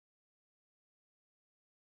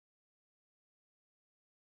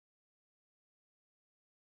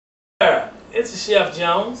It's Chef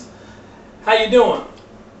Jones. How you doing?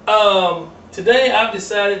 Today I've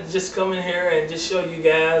decided to just come in here and just show you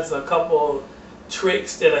guys a couple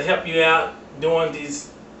tricks that'll help you out during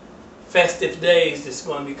these festive days that's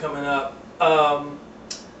going to be coming up.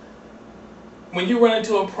 When you run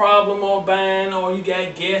into a problem or bind, or you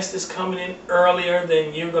got guests that's coming in earlier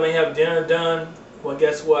than you're going to have dinner done, well,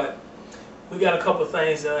 guess what? We got a couple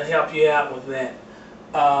things that'll help you out with that.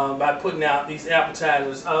 By putting out these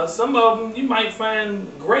appetizers. Some of them you might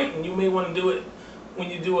find great, and you may want to do it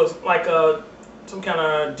when you do some kind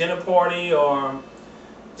of dinner party or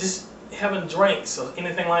just having drinks or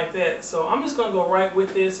anything like that. So I'm just going to go right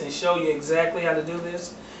with this and show you exactly how to do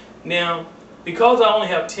this. Now, because I only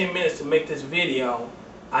have 10 minutes to make this video,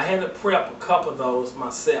 I had to prep a couple of those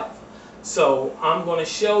myself. So I'm going to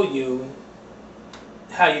show you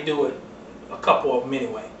how you do it, a couple of them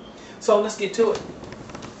anyway. So let's get to it.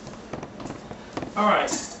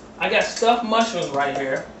 Alright, I got stuffed mushrooms right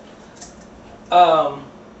here.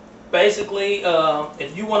 Basically,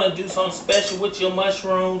 if you want to do something special with your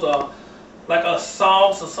mushrooms, or like a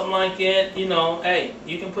sauce or something like that, you know, hey,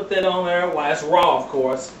 you can put that on there while it's raw, of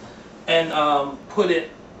course, and put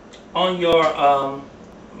it on your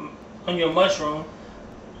mushroom.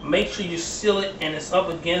 Make sure you seal it and it's up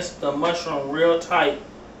against the mushroom real tight,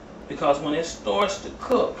 because when it starts to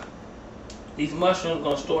cook, these mushrooms are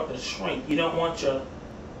going to start to shrink. You don't want your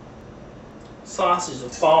sausage to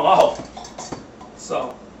fall off.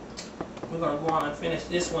 So we're going to go on and finish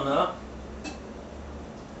this one up.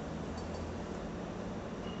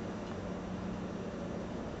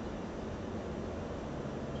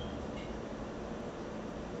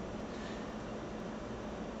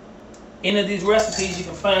 Any of these recipes you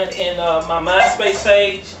can find in my MySpace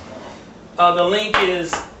page. The link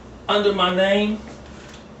is under my name.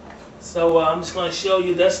 So I'm just going to show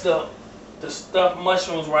you, that's the stuffed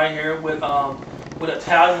mushrooms right here with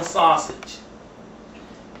Italian sausage.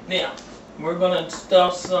 Now we're going to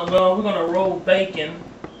stuff some. Well, we're going to roll bacon,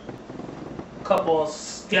 a couple of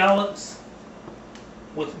scallops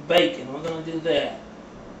with bacon. We're going to do that.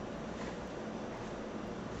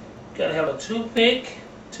 Got to have a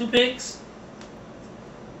toothpicks.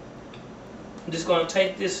 I'm just going to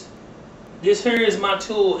take this. This here is my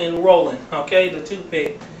tool in rolling. Okay, the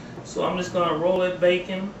toothpick. So I'm just going to roll that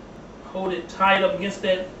bacon, hold it tight up against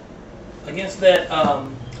that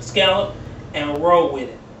scallop, and roll with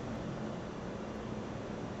it.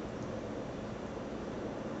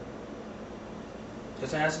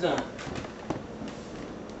 That's how it's done.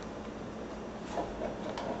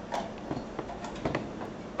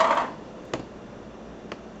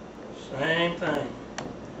 Same thing.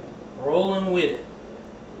 Rolling with it.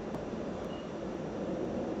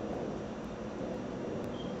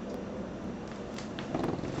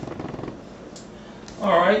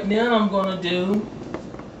 Alright, now I'm going to do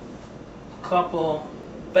a couple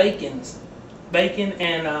bacon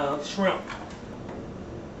and shrimp.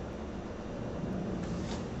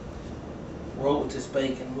 Roll with this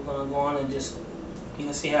bacon. We're going to go on and just, you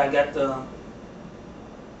can see how I got the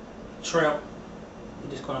shrimp. We're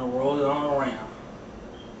just going to roll it on around.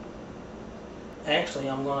 Actually,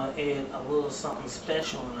 I'm going to add a little something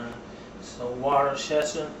special in there. So water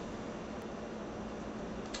chestnut.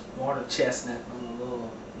 I'm a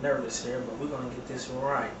little nervous here, but we're going to get this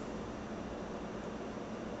right.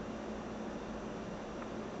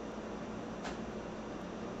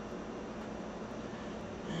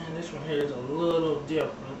 And this one here is a little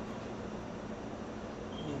different.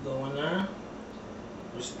 You go in there.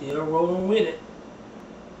 We're still rolling with it.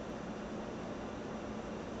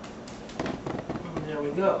 And there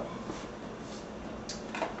we go.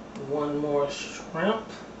 One more shrimp.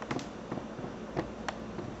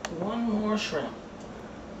 One more shrimp.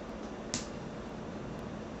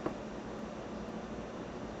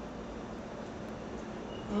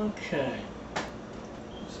 Okay.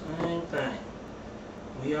 Same thing.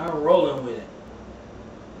 We are rolling with it.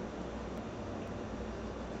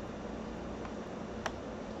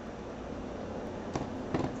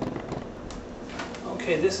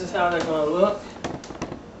 Okay, this is how they're going to look.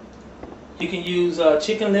 You can use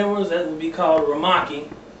chicken livers, that would be called ramaki.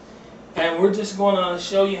 And we're just going to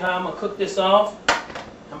show you how I'm going to cook this off.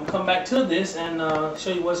 I'm going to come back to this and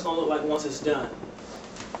show you what it's going to look like once it's done.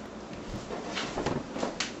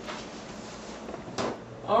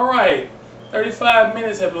 Alright, 35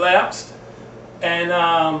 minutes have elapsed. And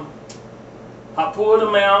I pulled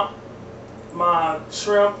them out, my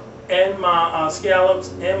shrimp and my scallops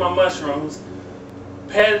and my mushrooms.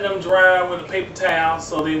 Patted them dry with a paper towel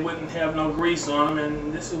so they wouldn't have no grease on them.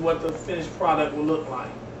 And this is what the finished product will look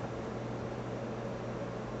like.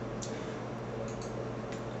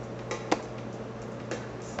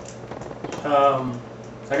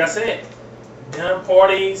 Like I said, dinner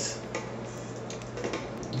parties,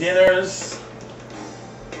 dinners,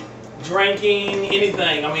 drinking,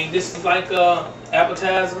 anything. I mean, this is like a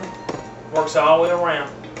appetizer. Works all the way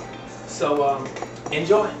around. So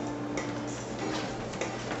enjoy.